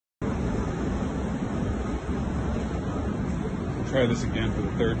try this again for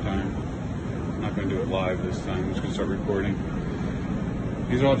the third time. I'm not going to do it live this time. I'm just going to start recording.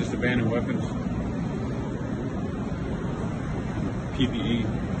 These are all just abandoned weapons. PPE.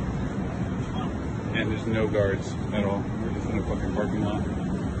 And there's no guards at all. We're just in a fucking parking lot.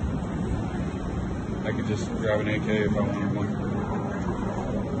 I could just grab an AK if I wanted one.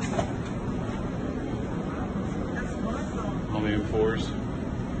 All the M4s.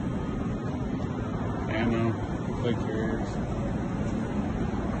 Ammo. Plate carriers.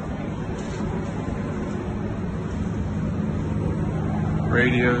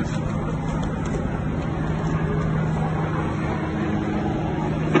 Radios.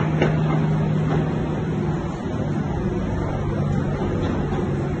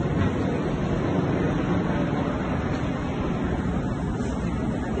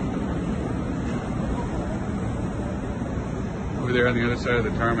 Over there on the other side of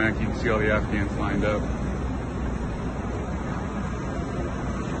the tarmac, you can see all the Afghans lined up.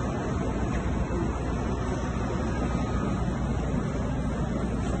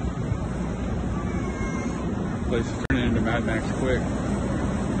 Place is turning into Mad Max quick.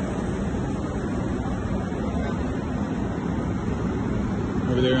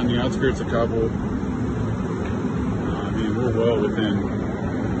 Over there on the outskirts of Kabul, we're well within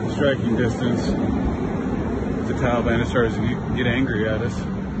striking distance. The Taliban has started to get angry at us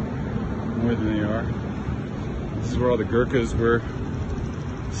more than they are. This is where all the Gurkhas were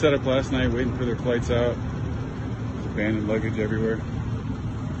set up last night waiting for their flights out. There's abandoned luggage everywhere.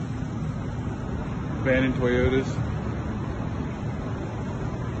 Abandoned Toyotas.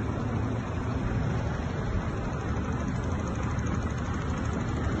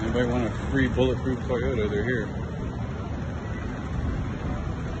 Anybody want a free bulletproof Toyota, they're here.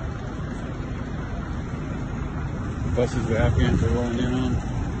 Buses the Afghans are rolling in on.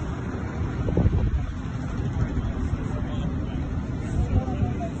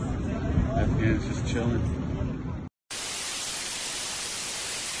 Afghans just chilling.